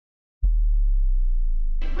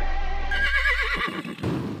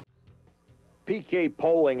PK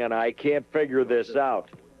Poling and I can't figure this out.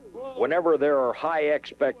 Whenever there are high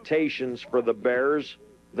expectations for the Bears,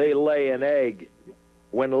 they lay an egg.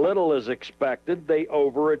 When little is expected, they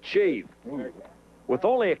overachieve. With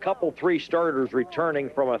only a couple 3 starters returning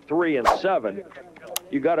from a 3-7,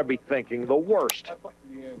 you got to be thinking the worst.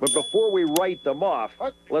 But before we write them off,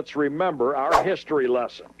 let's remember our history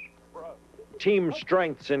lesson. Team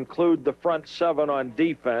strengths include the front 7 on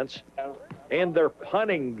defense and their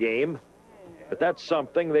punting game, but that's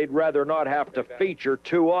something they'd rather not have to feature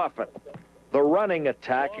too often. The running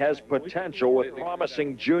attack has potential with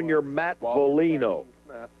promising junior Matt Volino.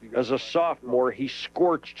 As a sophomore, he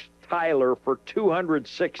scorched Tyler for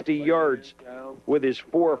 260 yards with his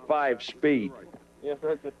 4.5 speed.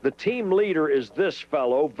 The team leader is this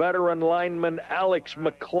fellow, veteran lineman Alex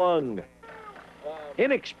McClung.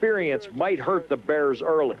 Inexperience might hurt the Bears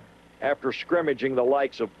early. After scrimmaging the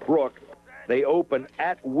likes of Brook, they open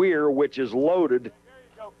at Weir, which is loaded,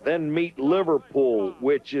 then meet Liverpool,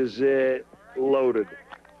 which is loaded.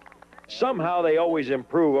 Somehow they always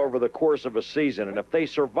improve over the course of a season, and if they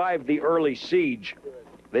survive the early siege,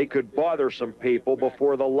 they could bother some people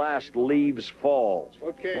before the last leaves fall.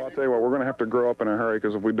 Okay. Well, I'll tell you what, we're going to have to grow up in a hurry,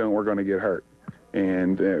 because if we don't, we're going to get hurt.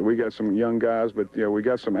 And we got some young guys, but we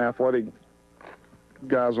got some athletic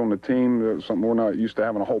guys on the team, something we're not used to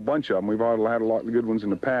having a whole bunch of them. We've already had a lot of good ones in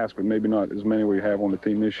the past, but maybe not as many we have on the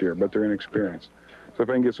team this year, but they're inexperienced. So if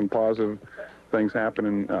they can get some positive things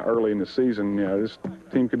happening early in the season, this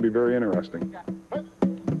team could be very interesting.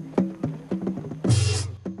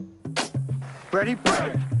 Ready,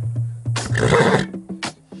 break!